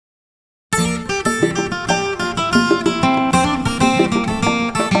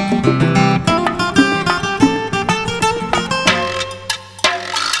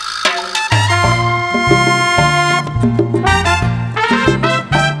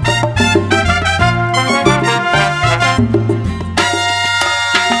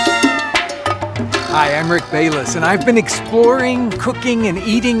Bayless, and I've been exploring, cooking, and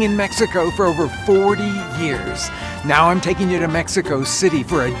eating in Mexico for over 40 years. Now I'm taking you to Mexico City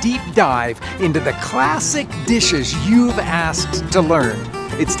for a deep dive into the classic dishes you've asked to learn.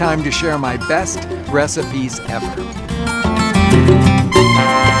 It's time to share my best recipes ever.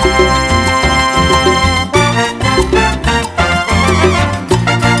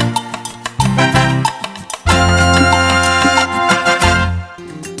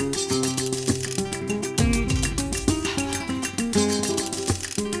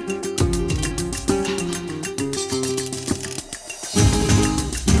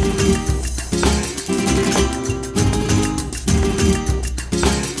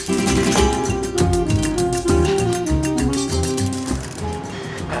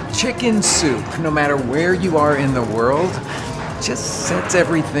 Chicken soup, no matter where you are in the world, just sets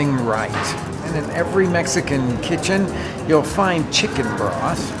everything right. And in every Mexican kitchen, you'll find chicken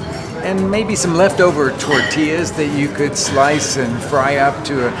broth and maybe some leftover tortillas that you could slice and fry up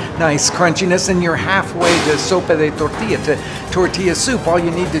to a nice crunchiness, and you're halfway to sopa de tortilla, to tortilla soup. All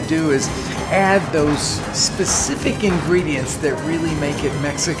you need to do is add those specific ingredients that really make it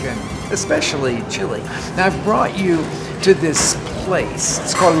Mexican, especially chile. Now I've brought you to this place.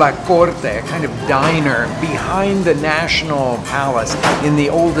 It's called La Corte, a kind of diner behind the National Palace in the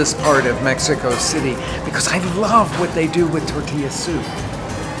oldest part of Mexico City, because I love what they do with tortilla soup.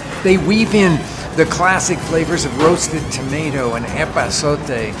 They weave in the classic flavors of roasted tomato and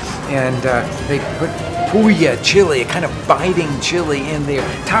epazote, and they put pasilla chile, a kind of biting chili in there.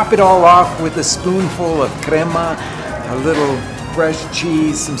 Top it all off with a spoonful of crema, a little fresh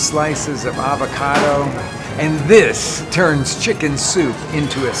cheese, some slices of avocado, and this turns chicken soup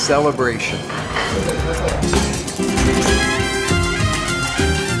into a celebration.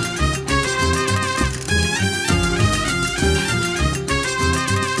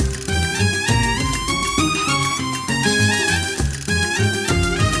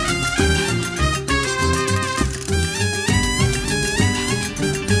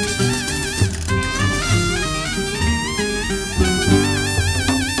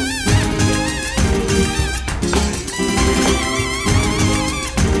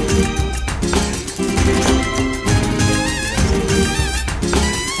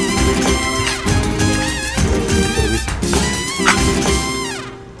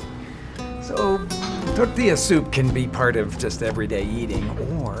 Tortilla soup can be part of just everyday eating,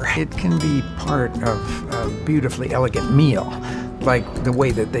 or it can be part of a beautifully elegant meal, like the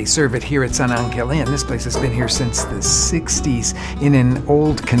way that they serve it here at San Angel Inn. This place has been here since the 60s in an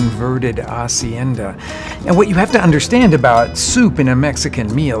old converted hacienda. And what you have to understand about soup in a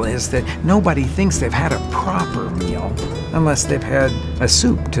Mexican meal is that nobody thinks they've had a proper meal unless they've had a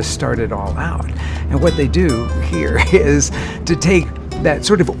soup to start it all out. And what they do here is to take that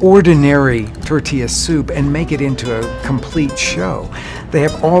sort of ordinary tortilla soup and make it into a complete show. They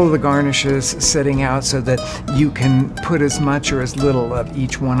have all of the garnishes setting out so that you can put as much or as little of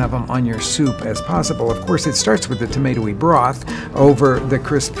each one of them on your soup as possible. Of course, it starts with the tomatoey broth over the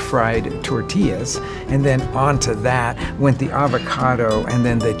crisp fried tortillas, and then onto that went the avocado and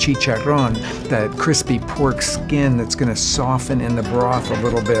then the chicharrón, that crispy pork skin that's going to soften in the broth a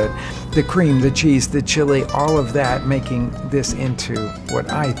little bit, the cream, the cheese, the chili, all of that making this into what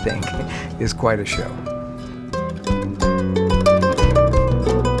I think is quite a show.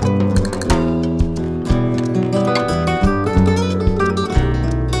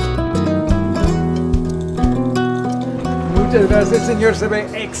 Muchas gracias, señor. Se ve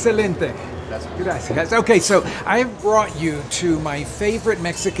excelente. Gracias. Okay, so I've brought you to my favorite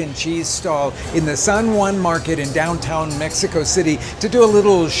Mexican cheese stall in the San Juan Market in downtown Mexico City to do a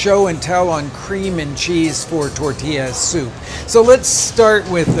little show and tell on cream and cheese for tortilla soup. So let's start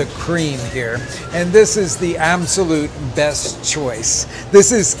with the cream here. And this is the absolute best choice.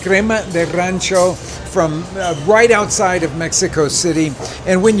 This is crema de rancho from right outside of Mexico City.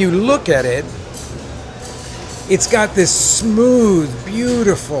 And when you look at it, it's got this smooth,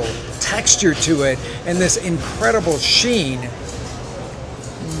 beautiful texture to it and this incredible sheen.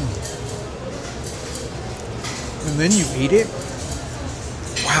 And then you eat it.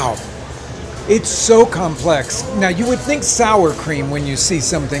 Wow. It's so complex. Now, you would think sour cream when you see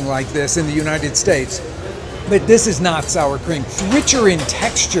something like this in the United States, but this is not sour cream. Richer in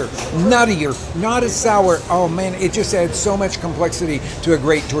texture, nuttier, not as sour. Oh man, it just adds so much complexity to a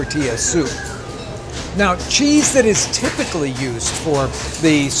great tortilla soup. Now, cheese that is typically used for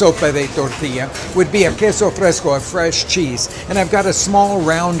the sopa de tortilla would be a queso fresco, a fresh cheese. And I've got a small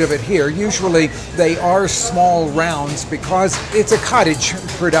round of it here. Usually they are small rounds because it's a cottage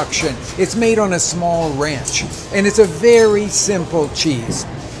production. It's made on a small ranch. And it's a very simple cheese.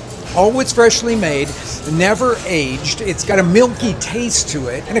 Always freshly made, never aged. It's got a milky taste to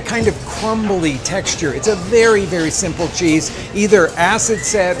it and a kind of crumbly texture. It's a very, very simple cheese, either acid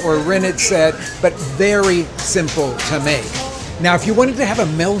set or rennet set, but very simple to make. Now, if you wanted to have a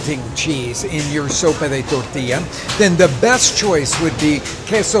melting cheese in your sopa de tortilla, then the best choice would be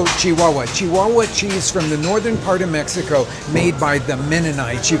queso Chihuahua. Chihuahua cheese from the northern part of Mexico, made by the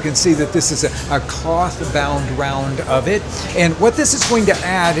Mennonites. You can see that this is a cloth-bound round of it. And what this is going to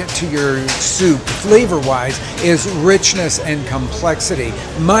add to your soup, flavor-wise, is richness and complexity,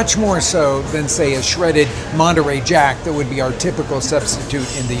 much more so than, say, a shredded Monterey Jack that would be our typical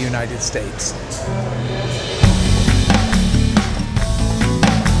substitute in the United States.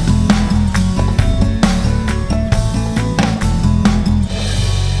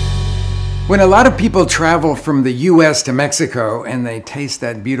 When a lot of people travel from the US to Mexico and they taste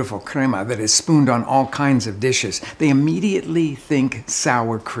that beautiful crema that is spooned on all kinds of dishes, they immediately think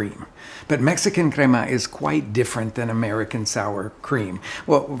sour cream. But Mexican crema is quite different than American sour cream.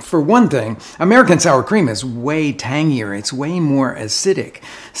 Well, for one thing, American sour cream is way tangier. It's way more acidic.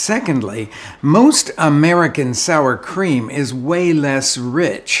 Secondly, most American sour cream is way less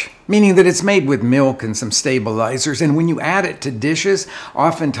rich, meaning that it's made with milk and some stabilizers. And when you add it to dishes,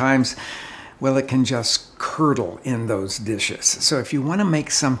 oftentimes, well, it can just curdle in those dishes. So if you want to make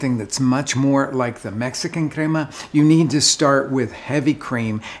something that's much more like the Mexican crema, you need to start with heavy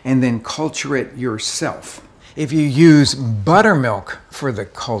cream and then culture it yourself. If you use buttermilk for the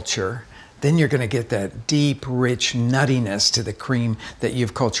culture, then you're going to get that deep, rich nuttiness to the cream that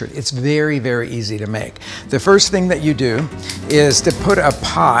you've cultured. It's very, very easy to make. The first thing that you do is to put a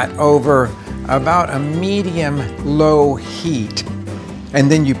pot over about a medium-low heat, and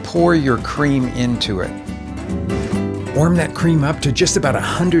then you pour your cream into it. Warm that cream up to just about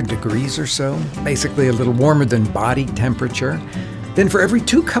 100 degrees or so, basically a little warmer than body temperature. Then for every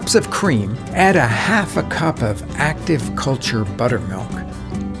 2 cups of cream, add a half a cup of active culture buttermilk.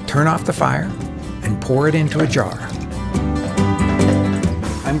 Turn off the fire and pour it into a jar.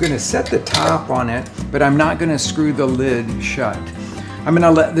 I'm going to set the top on it, but I'm not going to screw the lid shut. I'm going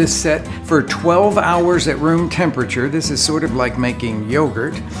to let this set for 12 hours at room temperature. This is sort of like making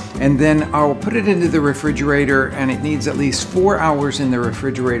yogurt. And then I'll put it into the refrigerator, and it needs at least 4 hours in the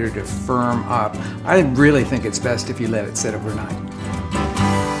refrigerator to firm up. I really think it's best if you let it sit overnight.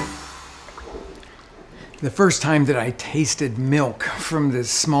 The first time that I tasted milk from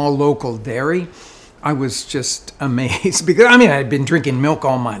this small local dairy, I was just amazed because, I mean, I'd been drinking milk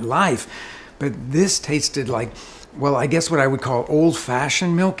all my life, but this tasted like, well, I guess what I would call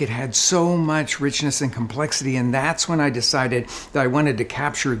old-fashioned milk. It had so much richness and complexity, and that's when I decided that I wanted to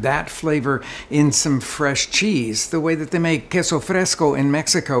capture that flavor in some fresh cheese, the way that they make queso fresco in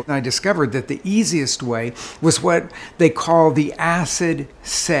Mexico. And I discovered that the easiest way was what they call the acid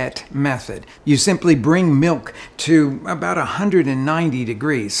set method. You simply bring milk to about 190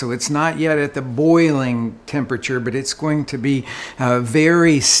 degrees, so it's not yet at the boiling temperature, but it's going to be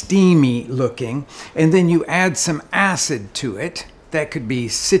very steamy looking, and then you add some acid to it. That could be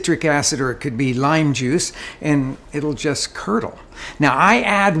citric acid or it could be lime juice, and it'll just curdle. Now, I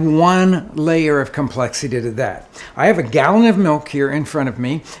add one layer of complexity to that. I have a gallon of milk here in front of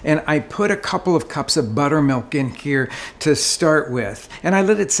me, and I put a couple of cups of buttermilk in here to start with. And I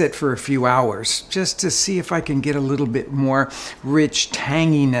let it sit for a few hours just to see if I can get a little bit more rich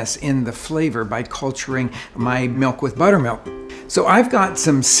tanginess in the flavor by culturing my milk with buttermilk. So I've got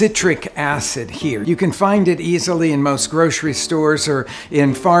some citric acid here. You can find it easily in most grocery stores or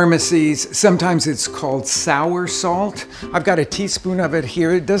in pharmacies. Sometimes it's called sour salt. I've got a teaspoon of it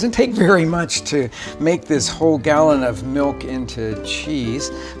here. It doesn't take very much to make this whole gallon of milk into cheese.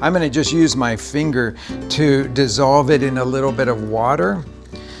 I'm going to just use my finger to dissolve it in a little bit of water.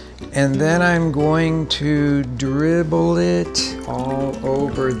 And then I'm going to dribble it all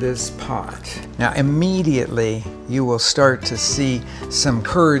over this pot. Now immediately you will start to see some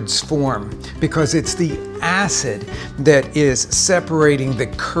curds form because it's the acid that is separating the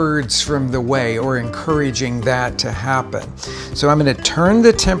curds from the whey or encouraging that to happen. So I'm going to turn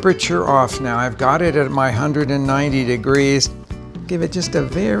the temperature off now. I've got it at my 190 degrees. Give it just a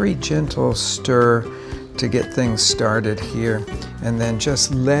very gentle stir to get things started here, and then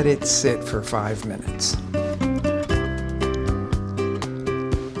just let it sit for 5 minutes.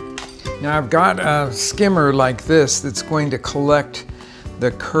 Now I've got a skimmer like this that's going to collect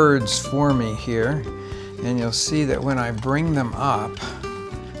the curds for me here, and you'll see that when I bring them up,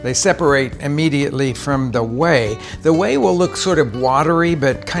 they separate immediately from the whey. The whey will look sort of watery,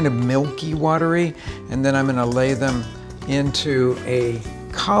 but kind of milky watery, and then I'm going to lay them into a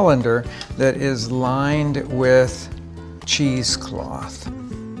colander that is lined with cheesecloth.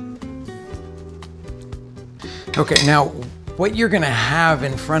 Okay, now what you're gonna have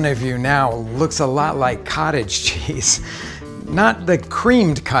in front of you now looks a lot like cottage cheese. Not the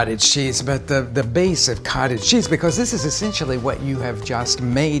creamed cottage cheese, but the base of cottage cheese, because this is essentially what you have just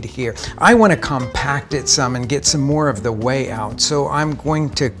made here. I want to compact it some and get some more of the whey out. So I'm going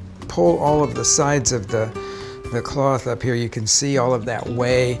to pull all of the sides of the cloth up here. You can see all of that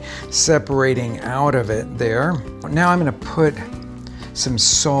whey separating out of it there. Now I'm going to put some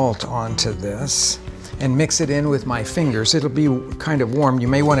salt onto this and mix it in with my fingers. It'll be kind of warm. You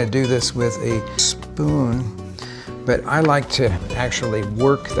may want to do this with a spoon, but I like to actually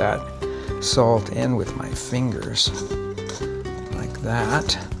work that salt in with my fingers, like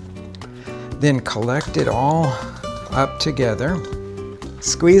that. Then collect it all up together.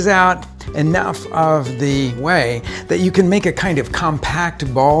 Squeeze out enough of the whey that you can make a kind of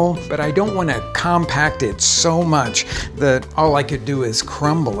compact ball, but I don't want to compact it so much that all I could do is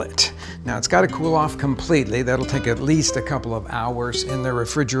crumble it. Now it's got to cool off completely. That'll take at least a couple of hours in the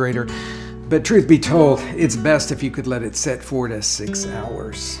refrigerator. But truth be told, it's best if you could let it set 4 to 6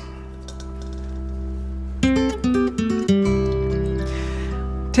 hours.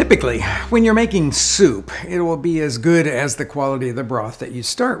 Typically, when you're making soup, it will be as good as the quality of the broth that you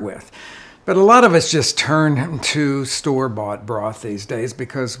start with. But a lot of us just turn to store-bought broth these days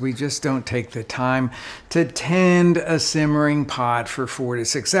because we just don't take the time to tend a simmering pot for 4 to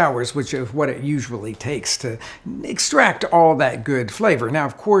 6 hours, which is what it usually takes to extract all that good flavor. Now,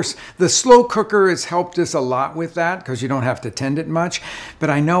 of course, the slow cooker has helped us a lot with that because you don't have to tend it much. But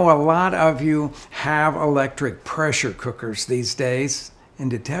I know a lot of you have electric pressure cookers these days.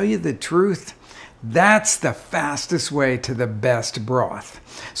 And to tell you the truth, that's the fastest way to the best broth.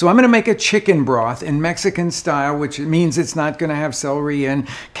 So I'm going to make a chicken broth in Mexican style, which means it's not going to have celery and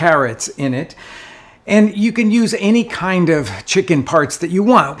carrots in it. And you can use any kind of chicken parts that you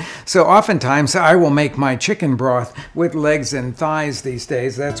want. So oftentimes I will make my chicken broth with legs and thighs these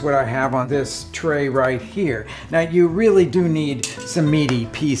days. That's what I have on this tray right here. Now you really do need some meaty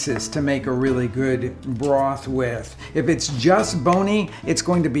pieces to make a really good broth with. If it's just bony, it's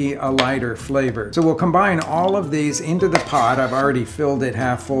going to be a lighter flavor. So we'll combine all of these into the pot. I've already filled it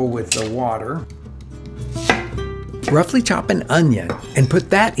half full with the water. Roughly chop an onion and put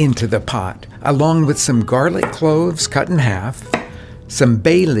that into the pot, along with some garlic cloves cut in half, some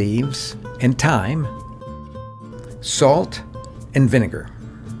bay leaves and thyme, salt and vinegar.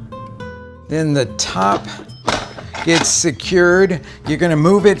 Then the top gets secured. You're going to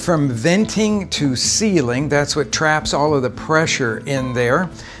move it from venting to sealing. That's what traps all of the pressure in there.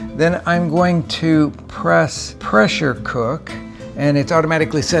 Then I'm going to pressure cook. And it's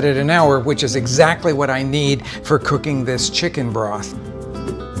automatically set at an hour, which is exactly what I need for cooking this chicken broth.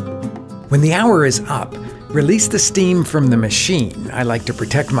 When the hour is up, release the steam from the machine. I like to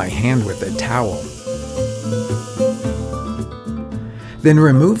protect my hand with a towel. Then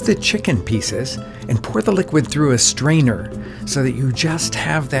remove the chicken pieces and pour the liquid through a strainer so that you just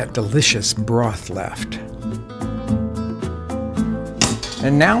have that delicious broth left.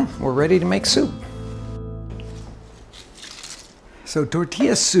 And now we're ready to make soup. So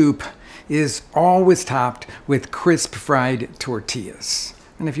tortilla soup is always topped with crisp fried tortillas.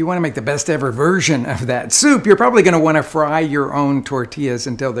 And if you want to make the best ever version of that soup, you're probably going to want to fry your own tortillas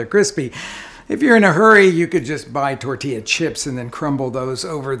until they're crispy. If you're in a hurry, you could just buy tortilla chips and then crumble those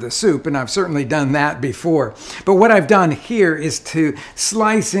over the soup, and I've certainly done that before. But what I've done here is to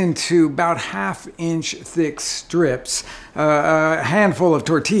slice into about 1/2 inch thick strips, a handful of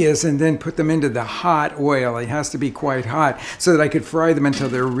tortillas, and then put them into the hot oil. It has to be quite hot so that I could fry them until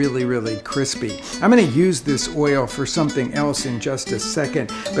they're really, really crispy. I'm going to use this oil for something else in just a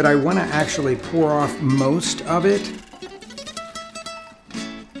second, but I want to actually pour off most of it.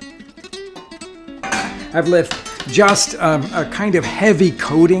 I've left just a kind of heavy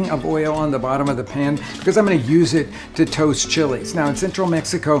coating of oil on the bottom of the pan because I'm going to use it to toast chilies. Now in central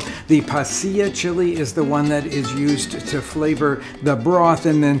Mexico, the pasilla chili is the one that is used to flavor the broth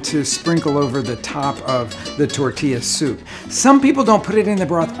and then to sprinkle over the top of the tortilla soup. Some people don't put it in the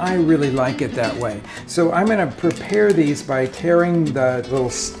broth. I really like it that way. So I'm going to prepare these by tearing the little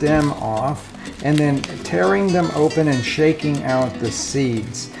stem off and then tearing them open and shaking out the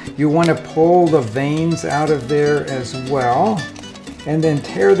seeds. You want to pull the veins out of there as well, and then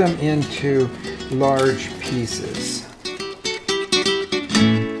tear them into large pieces.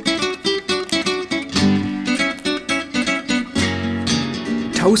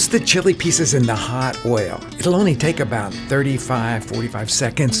 Toast the chili pieces in the hot oil. It'll only take about 35-45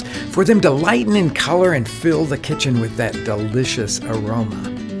 seconds for them to lighten in color and fill the kitchen with that delicious aroma.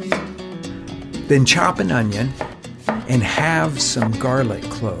 Then chop an onion and halve some garlic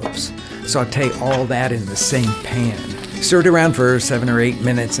cloves. Saute all that in the same pan. Stir it around for 7 or 8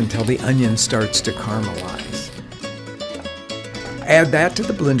 minutes until the onion starts to caramelize. Add that to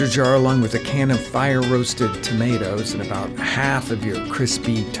the blender jar along with a can of fire-roasted tomatoes and about half of your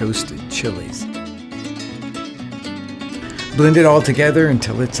crispy toasted chilies. Blend it all together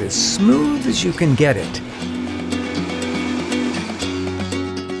until it's as smooth as you can get it.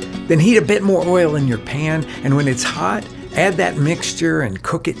 Then heat a bit more oil in your pan, and when it's hot, add that mixture and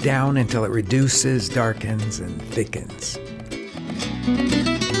cook it down until it reduces, darkens, and thickens.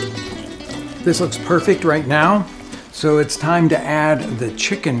 This looks perfect right now, so it's time to add the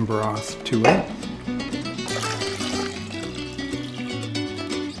chicken broth to it.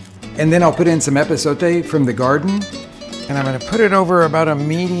 And then I'll put in some epazote from the garden, and I'm going to put it over about a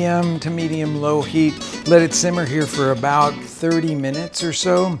medium to medium-low heat. Let it simmer here for about 30 minutes or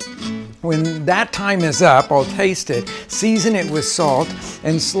so. When that time is up, I'll taste it, season it with salt,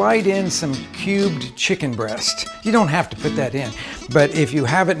 and slide in some cubed chicken breast. You don't have to put that in, but if you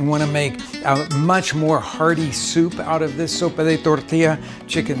have it and want to make a much more hearty soup out of this sopa de tortilla,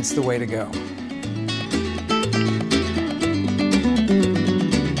 chicken's the way to go.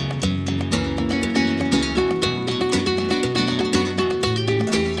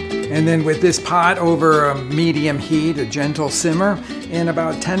 And then with this pot over a medium heat, a gentle simmer, in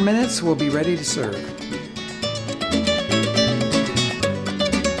about 10 minutes, we'll be ready to serve.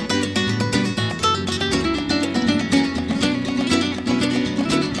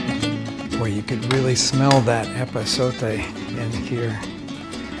 Boy, you could really smell that epazote in here.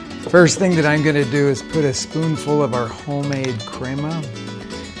 First thing that I'm going to do is put a spoonful of our homemade crema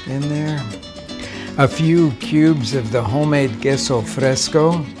in there. A few cubes of the homemade queso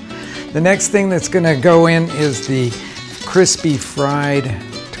fresco. The next thing that's going to go in is the crispy fried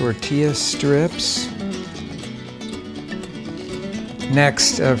tortilla strips.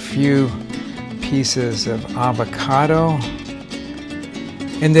 Next, a few pieces of avocado.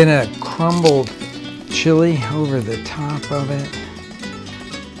 And then a crumbled chile over the top of it.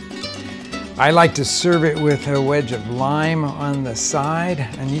 I like to serve it with a wedge of lime on the side,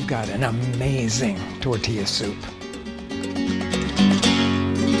 and you've got an amazing tortilla soup.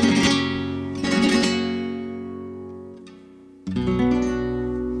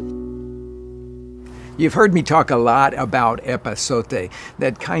 You've heard me talk a lot about epazote,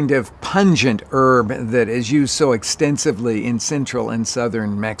 that kind of pungent herb that is used so extensively in central and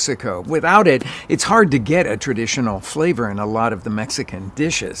southern Mexico. Without it, it's hard to get a traditional flavor in a lot of the Mexican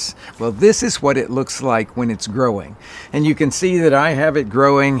dishes. Well, this is what it looks like when it's growing. And you can see that I have it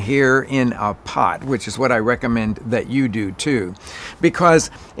growing here in a pot, which is what I recommend that you do too. Because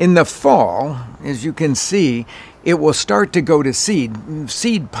in the fall, as you can see, it will start to go to seed.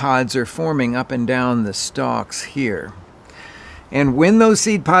 Seed pods are forming up and down the stalks here. And when those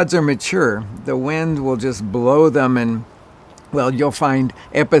seed pods are mature, the wind will just blow them and, well, you'll find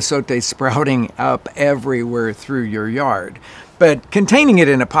epazote sprouting up everywhere through your yard. But containing it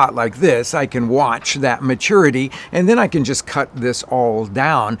in a pot like this, I can watch that maturity, and then I can just cut this all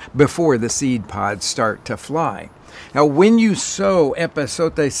down before the seed pods start to fly. Now, when you sow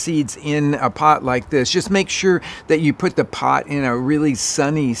epazote seeds in a pot like this, just make sure that you put the pot in a really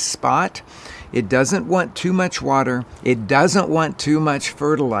sunny spot. It doesn't want too much water. It doesn't want too much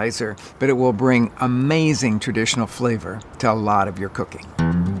fertilizer, but it will bring amazing traditional flavor to a lot of your cooking.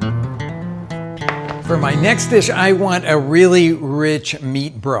 For my next dish, I want a really rich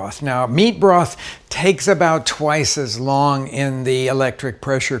meat broth. Now, meat broth takes about twice as long in the electric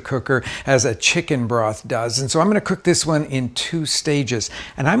pressure cooker as a chicken broth does. And so I'm going to cook this one in 2 stages.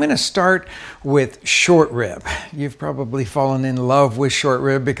 And I'm going to start with short rib. You've probably fallen in love with short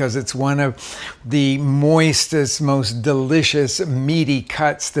rib because it's one of the moistest, most delicious meaty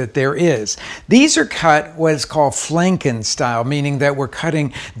cuts that there is. These are cut what is called flanken style, meaning that we're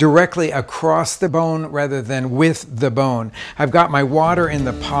cutting directly across the bone rather than with the bone. I've got my water in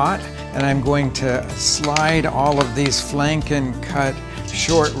the pot, and I'm going to slide all of these flanken cut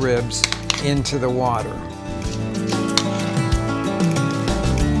short ribs into the water.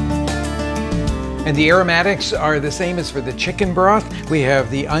 And the aromatics are the same as for the chicken broth. We have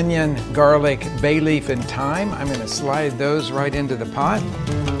the onion, garlic, bay leaf, and thyme. I'm going to slide those right into the pot.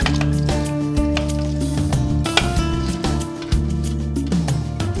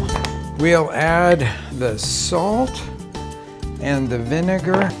 We'll add the salt and the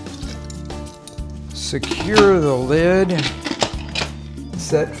vinegar. Secure the lid,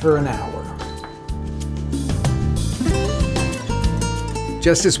 set for an hour.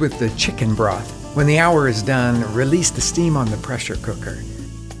 Just as with the chicken broth, when the hour is done, release the steam on the pressure cooker.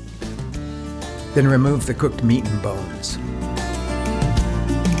 Then remove the cooked meat and bones.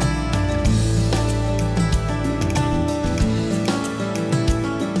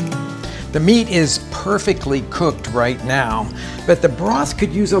 The meat is perfectly cooked right now, but the broth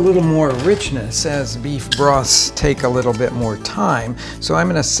could use a little more richness as beef broths take a little bit more time. So I'm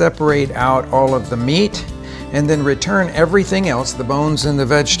going to separate out all of the meat and then return everything else, the bones and the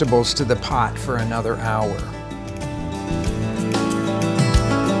vegetables, to the pot for another hour.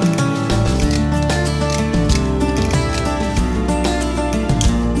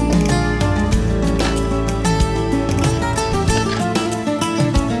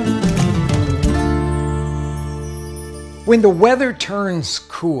 When the weather turns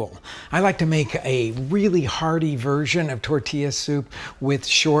cool, I like to make a really hearty version of tortilla soup with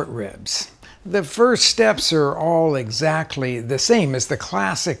short ribs. The first steps are all exactly the same as the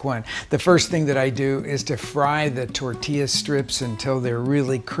classic one. The first thing that I do is to fry the tortilla strips until they're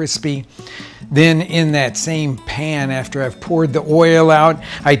really crispy. Then in that same pan, after I've poured the oil out,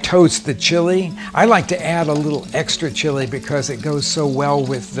 I toast the chili. I like to add a little extra chili because it goes so well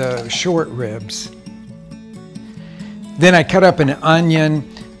with the short ribs. Then I cut up an onion,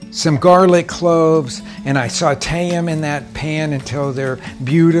 some garlic cloves, and I saute them in that pan until they're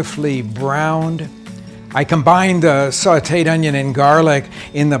beautifully browned. I combine the sauteed onion and garlic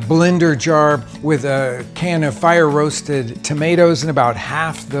in the blender jar with a can of fire roasted tomatoes and about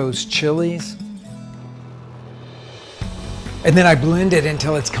half those chilies. And then I blend it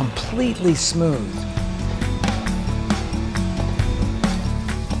until it's completely smooth.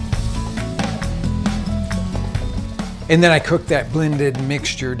 And then I cook that blended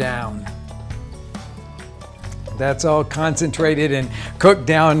mixture down. That's all concentrated and cooked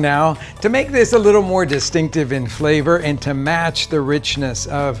down now. To make this a little more distinctive in flavor and to match the richness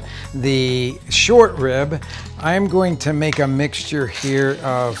of the short rib, I'm going to make a mixture here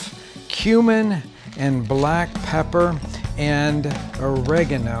of cumin and black pepper and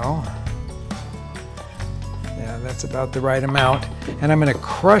oregano. Yeah, that's about the right amount. And I'm going to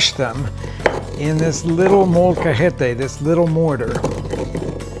crush them in this little molcajete, this little mortar.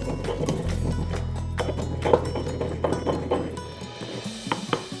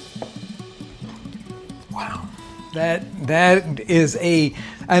 Wow, that is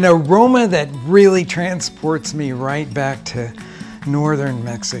an aroma that really transports me right back to northern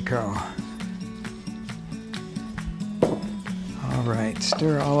Mexico. All right,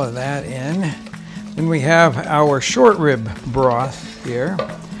 stir all of that in. Then we have our short rib broth here,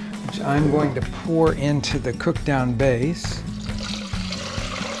 which I'm going to pour into the cooked down base.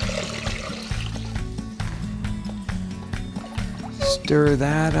 Stir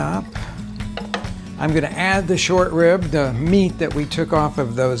that up. I'm going to add the short rib, the meat that we took off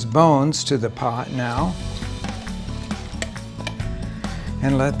of those bones, to the pot now.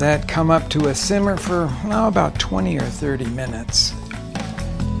 And let that come up to a simmer for about 20 or 30 minutes.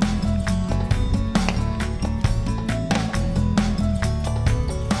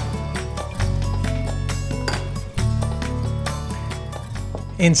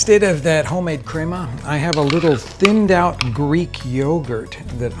 Instead of that homemade crema, I have a little thinned out Greek yogurt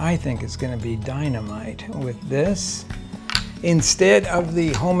that I think is going to be dynamite with this. Instead of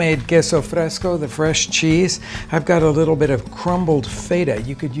the homemade queso fresco, the fresh cheese, I've got a little bit of crumbled feta.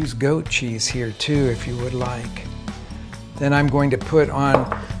 You could use goat cheese here too if you would like. Then I'm going to put on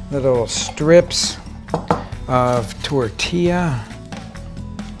the little strips of tortilla,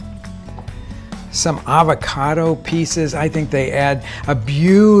 some avocado pieces. I think they add a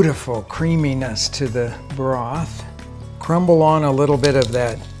beautiful creaminess to the broth. Crumble on a little bit of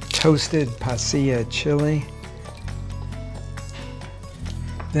that toasted pasilla chili.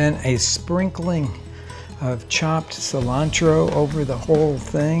 Then a sprinkling of chopped cilantro over the whole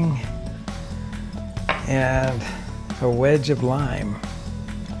thing, and a wedge of lime.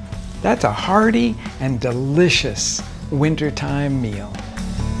 That's a hearty and delicious wintertime meal.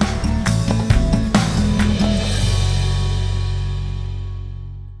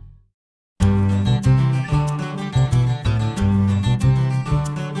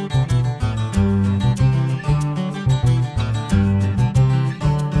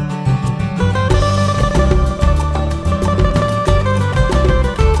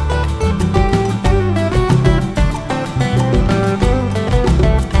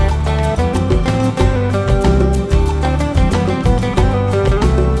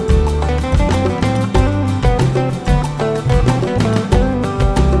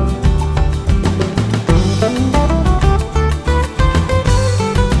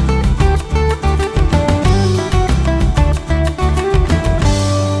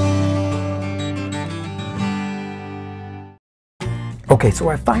 Okay, so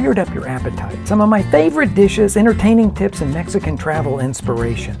I fired up your appetite. Some of my favorite dishes, entertaining tips, and Mexican travel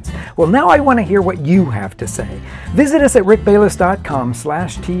inspirations. Well, now I want to hear what you have to say. Visit us at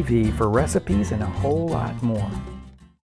rickbayless.com/TV for recipes and a whole lot more.